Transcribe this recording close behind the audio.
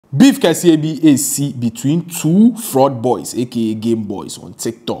Beef CLÅSH between two fraud boys, aka game boys on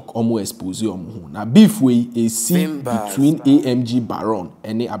TikTok, almost expose omo. Now beef way CLÅSH between AMG Baron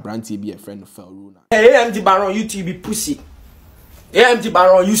and Abranti be a friend of Frαυd. Hey, AMG Baron, you TB AMG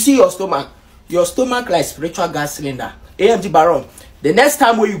Baron, you see your stomach like spiritual gas cylinder. AMG Baron, the next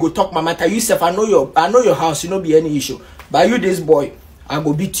time when you go talk my matter, you say I know your house, you no be any issue. But you this boy, I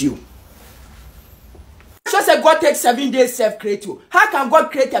go beat you. Just say God take 7 days self-create you. How can God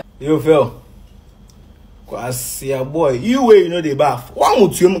create a... You feel? Cause your boy, you way you know the bath. One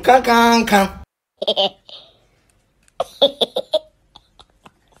with you, can.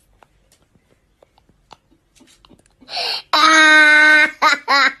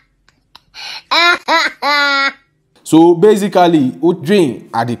 So basically, Udrin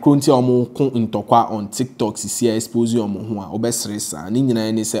at the Kronti Omo Kun Intokwa on TikTok si expose omo ho a obesresa ni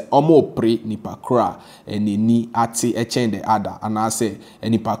nyina ni se omo pre nipa kra ni ati echen the other and I say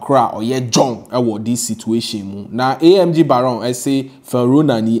nipa kra oye John e this situation mu na AMG Baron say Frαυd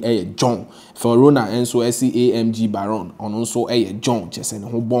na ni John Frαυd na enso say AMG Baron ono so John chese ne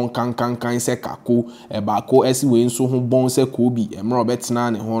ho bon kan se kako ba ko esi we nso ho bon se kobi emro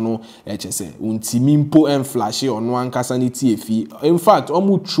betina ne ho no chese untimi mpo enflash ono ankasanity efi. In fact,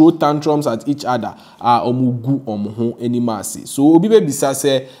 omu throw tantrums at each other. Omu gu omu ho animasi. So obi be bisa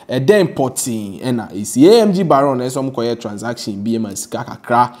say den importing ena isi AMG Baron omu koye transaction bi ma sika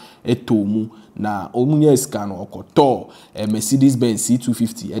kakra etomu na omu nye sika no okoto Mercedez Benz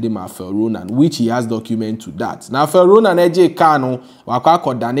C250 ede ma Frαυd, which he has document to that. Na Frαυd na eje car no wakwa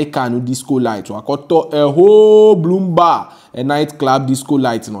kodane car no disco light wakoto a whole bloom bar a night club disco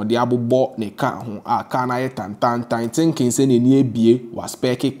light no de abobo ne car ho car na ye tan thinking say ne ni ebie was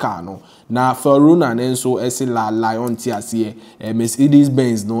spec car no na Frαυd na enso ese la lion ti ase Mercedez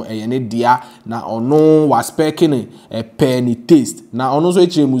Benz no ne dia na ono was spec ne penny taste na ono so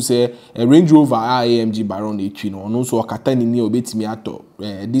echiremu say Range Rover AMG Baron etwi no ono so okata ni obetimi ato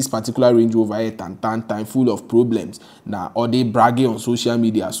this particular Range Rover tan full of problems na or they bragging on social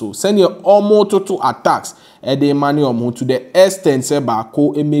media. So send your almost total attacks they money to the extent say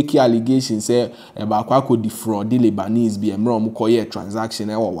bako make allegations say bako could defraud the Lebanese be a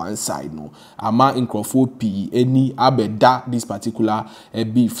transaction or one side no ama Nkrofo P any abeda this particular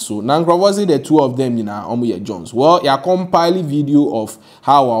beef. So now Nkrofo the two of them Jones. Well, ya compile video of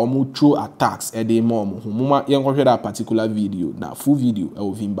how through attacks they mama that particular video now full video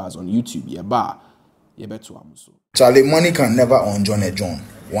of him bars on YouTube Charlie, money can never unjoin a John.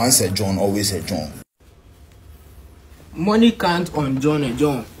 Once a John, always a John. Money can't unjoin a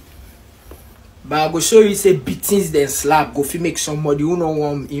John. But I go show you say beatings then slap go fi make somebody who no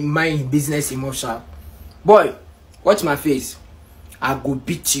want in mind business emotion. Boy, watch my face. I go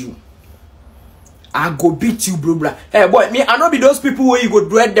beat you. Bro. Hey boy, me I no be those people where you go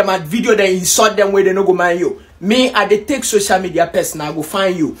dread them at video then insult them where they no go mind you. Me I dey take social media person I go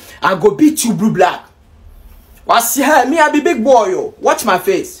find you. I go beat you blue black. What's here? Me I be big boy yo. Watch my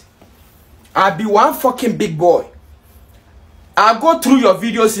face. I be one fucking big boy. I go through your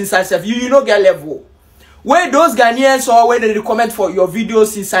videos inside self. You no get level. Where those Ghanaians or where they comment for your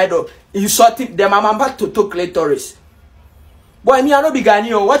videos inside of insulting them, I'm about to talk clitoris. Boy, me I no be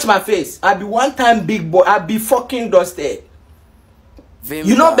Ghanaian. Watch my face. I be one time big boy. I be fucking dusted.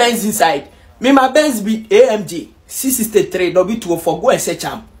 You know Benz inside. Me my Benz be AMG C63 W204. Go and search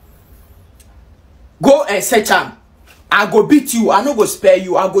him. Go and search him. I go beat you. I no go spare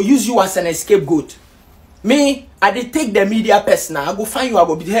you. I go use you as an scapegoat. Me, I dey take the media person. I go find you. I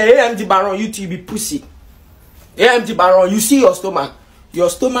go beat. Hey, AMG Baron, you TB0SE. AMG Baron, you see your stomach.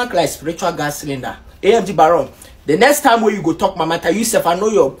 Your stomach like spiritual gas cylinder. AMG Baron. The next time when you go talk my matter, you say I know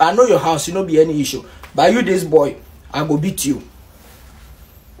your house, you no be any issue. But you this boy, I go beat you.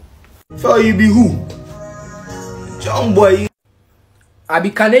 So you be who? John boy. I be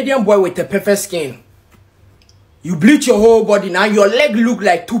Canadian boy with a perfect skin. You bleach your whole body now, your leg look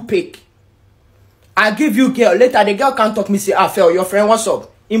like toothpick. I give you girl. Later the girl can't talk me say, Phil, your friend, what's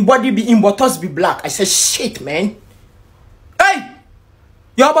up? In body be in buttons be black. I said, shit, man. Hey!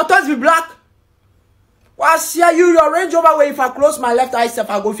 Your buttons be black? Well, see your Range Rover where if I close my left eye self,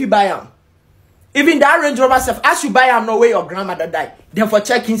 I go fi buy am. Even that Range Rover self, as you buy am, no way your grandmother died. Then for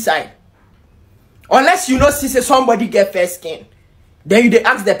check inside. Unless you know see say somebody get fair skin. Then you dey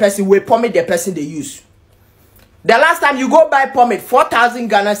ask the person where pomade the person they use. The last time you go buy pomade, 4,000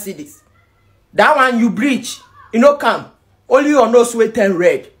 Ghana cedis. That one you breach, you know come. Only your nose will turn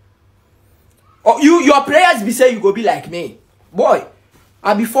red. Or your prayers be say you go be like me. Boy,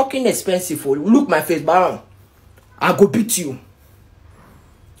 I be fucking expensive. Look my face, Baron. I go beat you.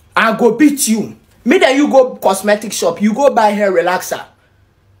 Me then you go cosmetic shop, you go buy hair relaxer.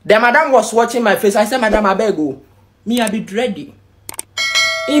 The madam was watching my face. I said, Madam, I beg you. Me, I be ready.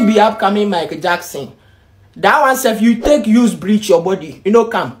 In be upcoming Michael Jackson. That one said, if you take use breach your body, you know,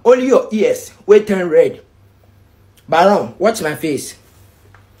 come. Only your ears will turn red. Baron, watch my face.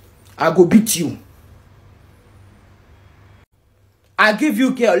 I go beat you. I give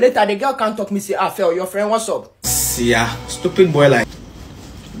you girl. Later, the girl can't talk me, say, Phil, your friend, what's up? Yeah, stupid boy like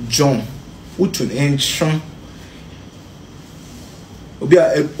John. Utun and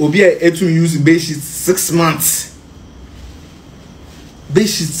Obia to use base 6 months.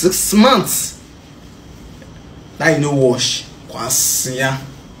 Base 6 months. Now you know wash. Kwasia.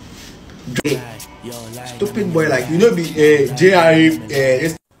 Stupid boy like you know be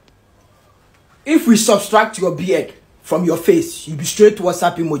JRA. If we subtract your beard from your face, you be straight to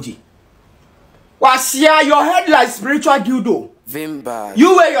WhatsApp emoji. Kwasia, your head like spiritual dildo. Vimba.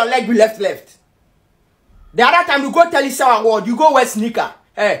 You wear your leg be left. The other time you go tell you some word, you go wear sneaker.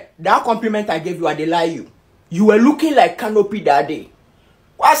 Hey, that compliment I gave you, I dey lie you. You were looking like canopy that day.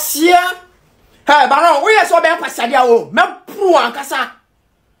 What's here? Hey, Baron, we are so bad passadia o. Me pru ankasa.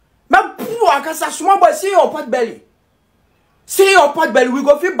 Small boy, see your pot belly. See your pot belly. We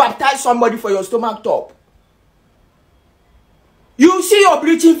go feel baptize somebody for your stomach top. You see your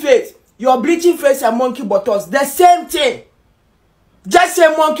bleaching face. Your bleaching face and monkey buttocks. The same thing. Just a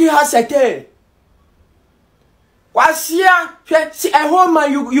monkey has a tail. What's here? See, a whole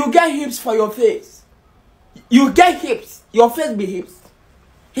man, you get hips for your face. You get hips. Your face be hips.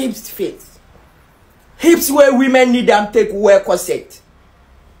 Hips face. Hips where women need them take wear corset.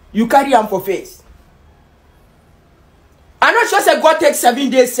 You carry them for face. I'm not sure say God takes 7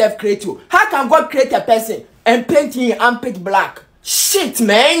 days self-create you. How can God create a person and paint him armpit black? Shit,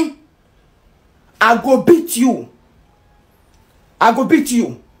 man. I go beat you. I go beat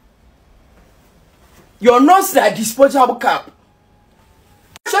you. Your nose like disposable cap.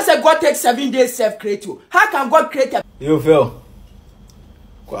 Just say God takes 7 days self-create you. How can God create a... Yo, Phil.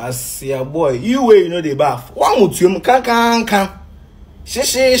 Kwasia boy, you way you know the bath. One with you, can.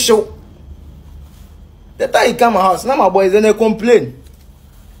 Show. That time he come my house, now my boys then they complain.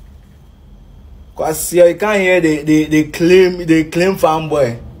 Kwasia, you can't hear they claim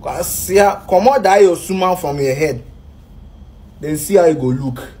fanboy. Kwasia, come on, die your suman from your head. Then see how you go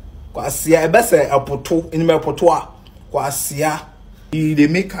look. Kwasia, I best say a poto in my potoa. Kwasia, they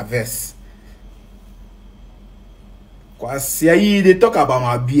make a verse. Kwasia, they talk about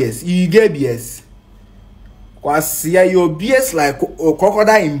my BS. You get BS. Kwasia, your BS like a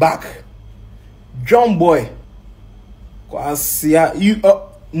crocodile in back. John boy. Kwasia, you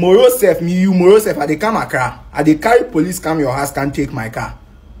Morosef, you Morosef, I dey come a car. I dey carry police come your house, can't take my car.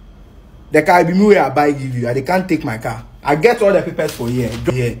 The car be me where I buy give you. I they can't take my car. I get all the papers for here.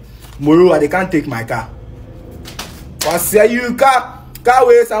 Moro, they can't take my car. Kwasia, you car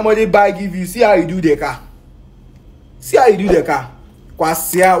where somebody buy give you. See how you do the car. See how you do the car.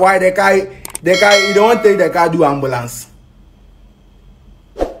 Kwasia, why the car you don't take the car do ambulance.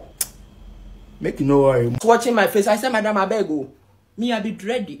 Make you no worry. Watching my face, I said, Madam, I beg you. Me, I be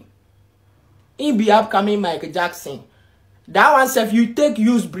ready. In be upcoming Michael Jackson. That one said, if you take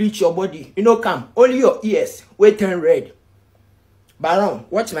use breach your body, you know, come. Only your ears will turn red. Baron,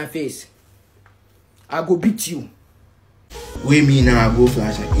 watch my face. I go beat you. Wait me now, I go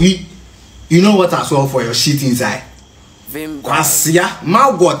flash. You know what I saw for your shit inside? Kwasia,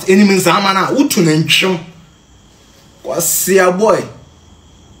 my God, enemies amana, utunenchum. Kwasia boy.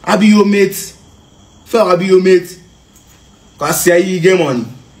 I be your mate. Phil, I be your mate. Kwasia, you get money.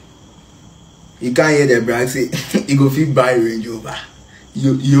 You can't hear the brag say, you go fit buy Range Rover.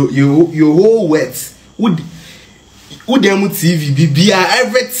 You whole wet. Who them TV, BBR,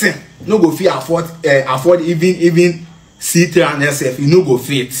 everything. No go fit afford even C3 and SF. You no go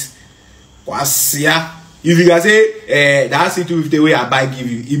fit. Kwasia. If you can say that C250 way I buy give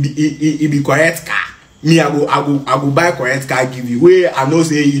you, it be correct car. Me I go buy correct car give you. Where I know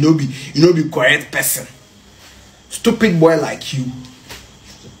say you know be correct person. Stupid boy like you.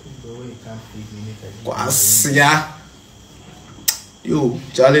 Kwasia. Yo,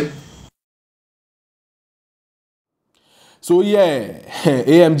 Charlie. So yeah,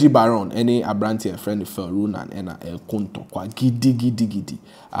 AMG Baron, any abranti friend Frαυd and a konto kwa gidi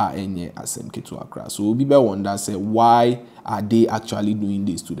enye asem ketu akra. So people wonder say why are they actually doing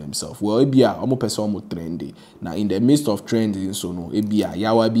this to themselves? Well, ebia omo person omo trendy. Now in the midst of trending so no ebia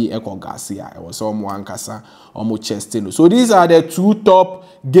yawabi eko gasia. It was omo ankasa omo chestino. So these are the two top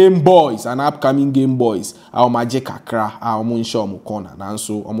Game Boys and upcoming Game Boys. Our magic akra, our omo nsho omo corner. And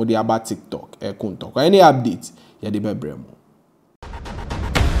so omo de about TikTok konto. Any updates? Yeah, the bebremo.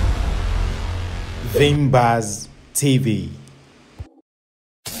 CLÅSH TV.